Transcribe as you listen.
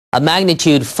A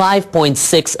magnitude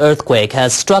 5.6 earthquake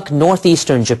has struck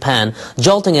northeastern Japan,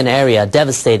 jolting an area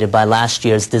devastated by last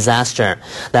year's disaster.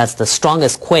 That's the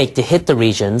strongest quake to hit the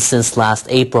region since last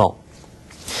April.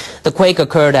 The quake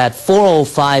occurred at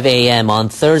 4:05 a.m. on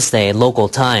Thursday local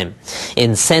time.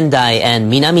 In Sendai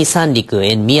and Minami Sanriku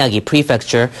in Miyagi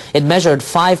Prefecture, it measured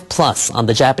 5+ on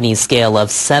the Japanese scale of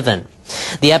 7.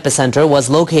 The epicenter was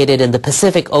located in the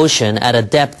Pacific Ocean at a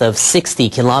depth of 60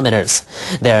 kilometers.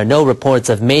 There are no reports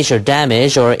of major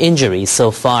damage or injuries so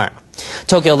far.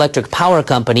 Tokyo Electric Power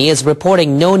Company is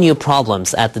reporting no new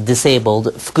problems at the disabled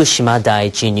Fukushima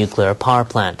Daiichi nuclear power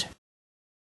plant.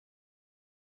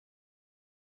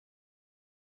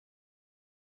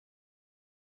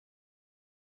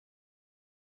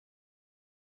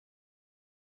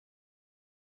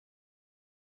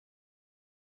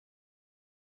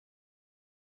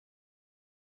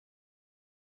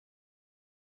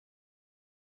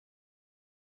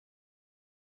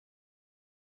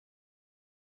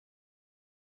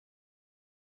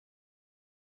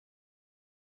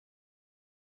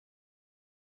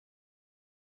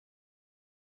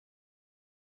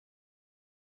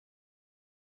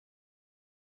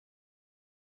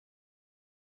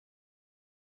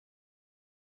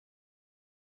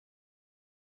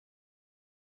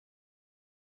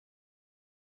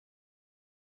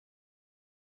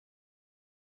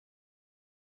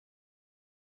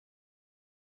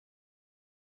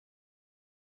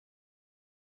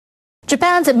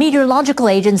 Japan's meteorological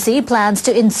agency plans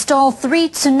to install 3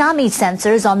 tsunami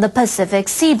sensors on the Pacific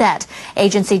seabed.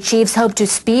 Agency chiefs hope to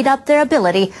speed up their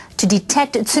ability to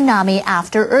detect tsunami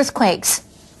after earthquakes.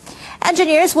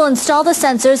 Engineers will install the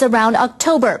sensors around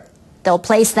October. They'll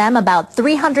place them about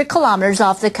 300 kilometers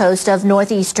off the coast of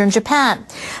northeastern Japan.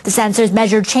 The sensors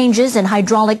measure changes in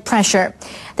hydraulic pressure.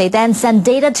 They then send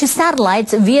data to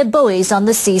satellites via buoys on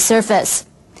the sea surface.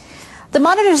 The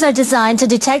monitors are designed to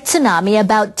detect tsunami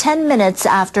about 10 minutes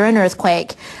after an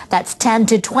earthquake. That's 10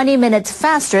 to 20 minutes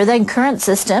faster than current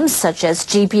systems such as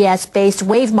GPS-based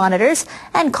wave monitors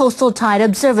and coastal tide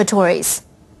observatories.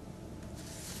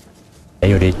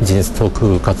 We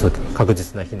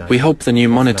hope the new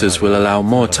monitors will allow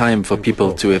more time for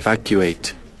people to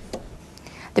evacuate.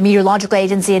 The meteorological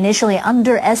agency initially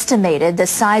underestimated the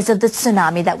size of the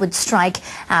tsunami that would strike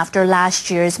after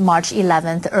last year's March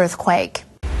 11th earthquake.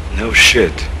 No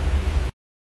shit.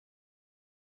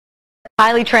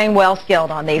 Highly trained, well-skilled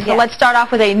on these. So let's start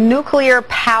off with a nuclear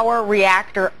power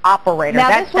reactor operator. Now,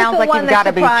 that sounds like you've got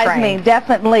to be trained. Me.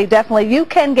 Definitely. You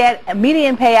can get a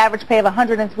median pay, average pay of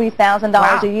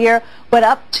 $103,000 a year, but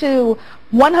up to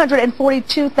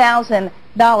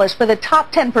 $142,000 for the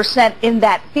top 10% in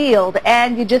that field,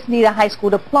 and you just need a high school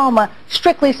diploma,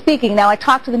 strictly speaking. Now, I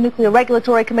talked to the Nuclear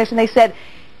Regulatory Commission. They said,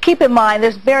 keep in mind,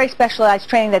 there's very specialized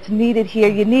training that's needed here.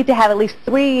 You need to have at least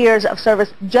 3 years of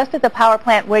service just at the power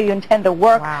plant where you intend to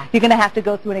work. Wow. You're going to have to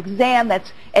go through an exam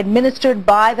that's administered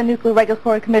by the Nuclear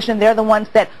Regulatory Commission. They're the ones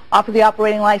that offer the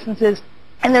operating licenses.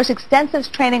 And there's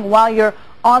extensive training while you're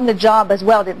on the job as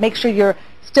well to make sure you're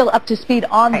still up to speed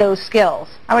on those skills.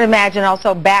 I would imagine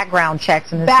also background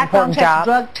checks in this background important checks, job.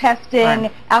 drug testing,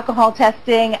 alcohol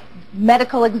testing,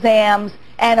 medical exams,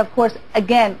 and of course,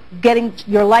 again, getting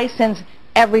your license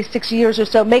every 6 years or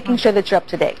so, making sure that you're up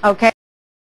to date. Okay.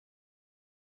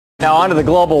 Now on to the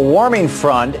global warming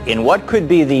front in what could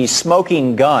be the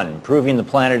smoking gun, proving the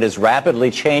planet is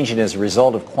rapidly changing as a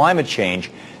result of climate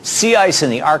change. Sea ice in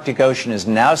the Arctic Ocean is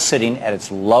now sitting at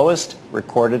its lowest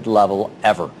recorded level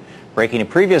ever, breaking a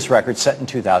previous record set in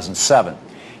 2007.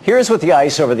 Here's what the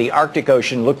ice over the Arctic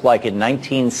Ocean looked like in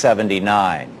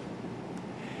 1979.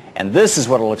 And this is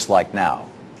what it looks like now,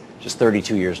 just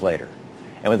 32 years later.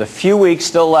 And with a few weeks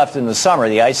still left in the summer,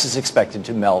 the ice is expected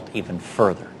to melt even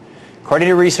further. According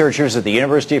to researchers at the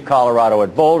University of Colorado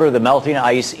at Boulder, the melting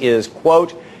ice is,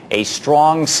 quote, a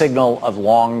strong signal of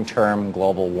long-term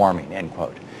global warming, end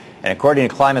quote. And according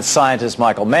to climate scientist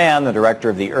Michael Mann, the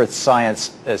director of the Earth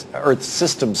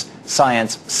Systems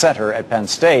Science Center at Penn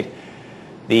State,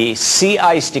 the sea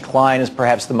ice decline is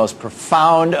perhaps the most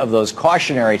profound of those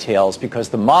cautionary tales because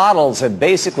the models have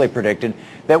basically predicted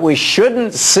that we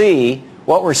shouldn't see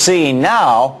what we're seeing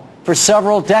now for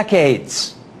several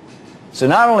decades. So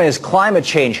not only is climate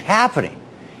change happening,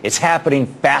 it's happening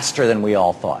faster than we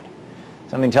all thought.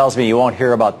 Something tells me you won't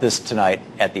hear about this tonight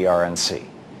at the RNC.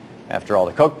 After all,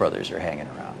 the Koch brothers are hanging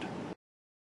around.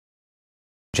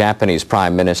 Japanese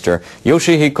Prime Minister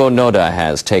Yoshihiko Noda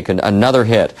has taken another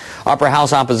hit. Upper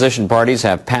house opposition parties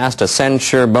have passed a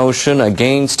censure motion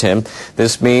against him.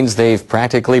 This means they've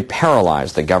practically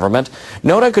paralyzed the government.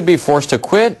 Noda could be forced to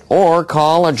quit or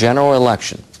call a general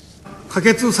election.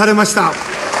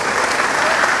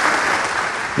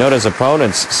 Noda's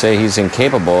opponents say he's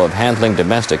incapable of handling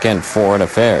domestic and foreign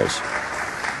affairs.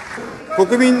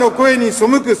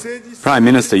 Prime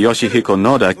Minister Yoshihiko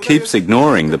Noda keeps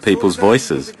ignoring the people's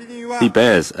voices. He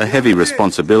bears a heavy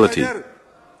responsibility.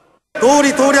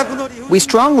 We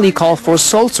strongly call for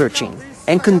soul-searching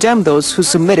and condemn those who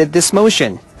submitted this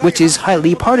motion, which is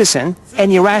highly partisan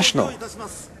and irrational.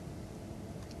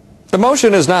 The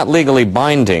motion is not legally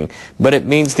binding, but it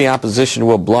means the opposition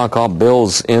will block all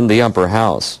bills in the upper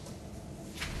house.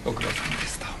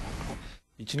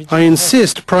 I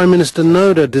insist Prime Minister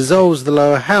Noda dissolves the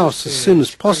lower house as soon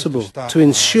as possible to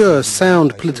ensure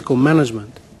sound political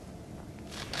management.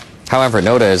 However,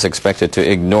 Noda is expected to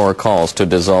ignore calls to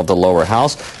dissolve the lower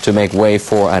house to make way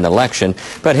for an election.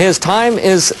 But his time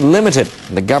is limited.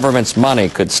 The government's money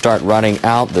could start running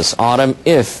out this autumn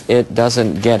if it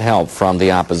doesn't get help from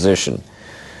the opposition.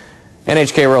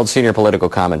 NHK World senior political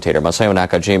commentator Masayo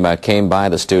Nakajima came by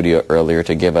the studio earlier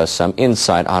to give us some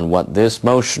insight on what this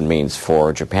motion means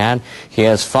for Japan. He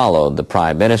has followed the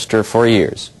Prime Minister for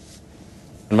years.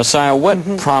 Masayo,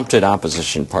 what prompted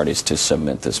opposition parties to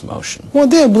submit this motion? Well,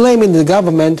 they're blaming the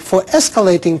government for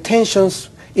escalating tensions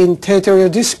in territorial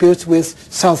disputes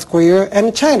with South Korea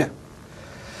and China.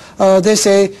 They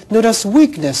say Noda's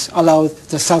weakness allowed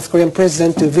the South Korean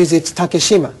president to visit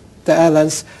Takeshima, the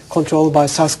islands controlled by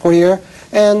South Korea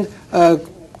and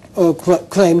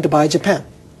claimed by Japan.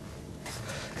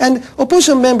 And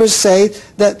opposition members say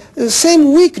that the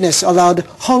same weakness allowed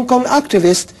Hong Kong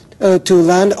activists to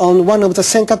land on one of the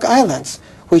Senkaku Islands,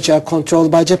 which are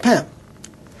controlled by Japan.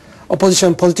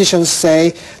 Opposition politicians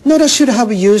say Noda should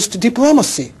have used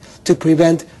diplomacy to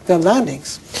prevent the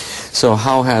landings. So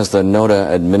how has the Noda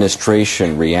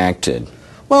administration reacted?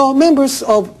 Well, members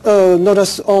of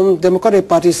Noda's own Democratic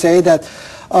Party say that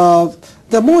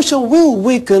the motion will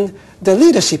weaken the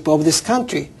leadership of this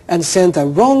country and send the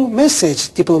wrong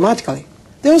message diplomatically.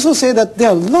 They also say that there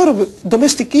are a lot of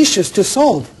domestic issues to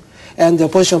solve, and the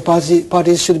opposition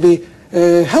parties should be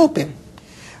helping.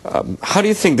 How do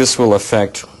you think this will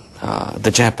affect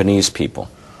the Japanese people?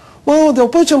 Well, the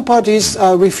opposition parties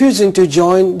are refusing to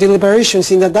join deliberations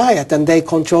in the Diet, and they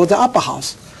control the upper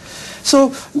house. So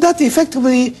that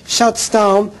effectively shuts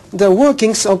down the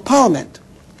workings of Parliament.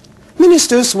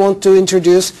 Ministers want to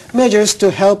introduce measures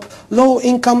to help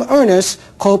low-income earners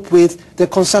cope with the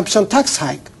consumption tax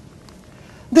hike.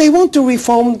 They want to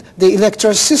reform the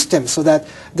electoral system so that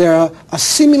there are a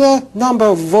similar number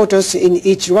of voters in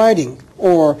each riding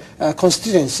or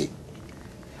constituency.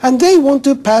 And they want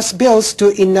to pass bills to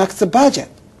enact the budget.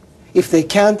 If they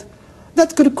can't,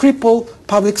 that could cripple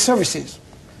public services.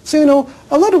 So, you know,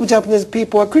 a lot of Japanese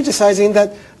people are criticizing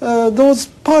that those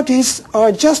parties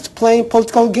are just playing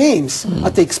political games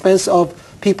at the expense of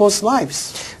people's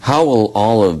lives. How will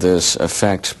all of this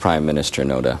affect Prime Minister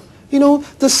Noda? You know,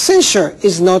 the censure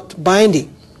is not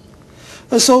binding.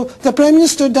 So the Prime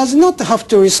Minister does not have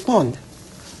to respond.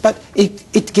 But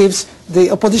it gives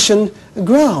the opposition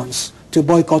grounds to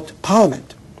boycott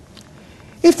Parliament.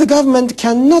 If the government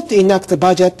cannot enact the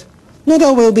budget,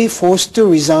 Noda will be forced to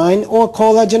resign or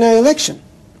call a general election.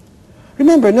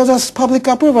 Remember, Noda's public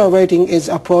approval rating is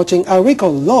approaching a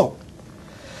record low.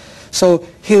 So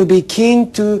he'll be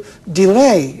keen to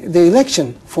delay the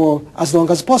election for as long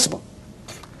as possible.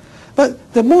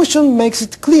 But the motion makes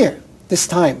it clear this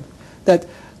time that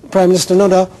Prime Minister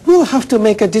Noda will have to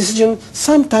make a decision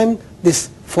sometime this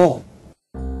fall.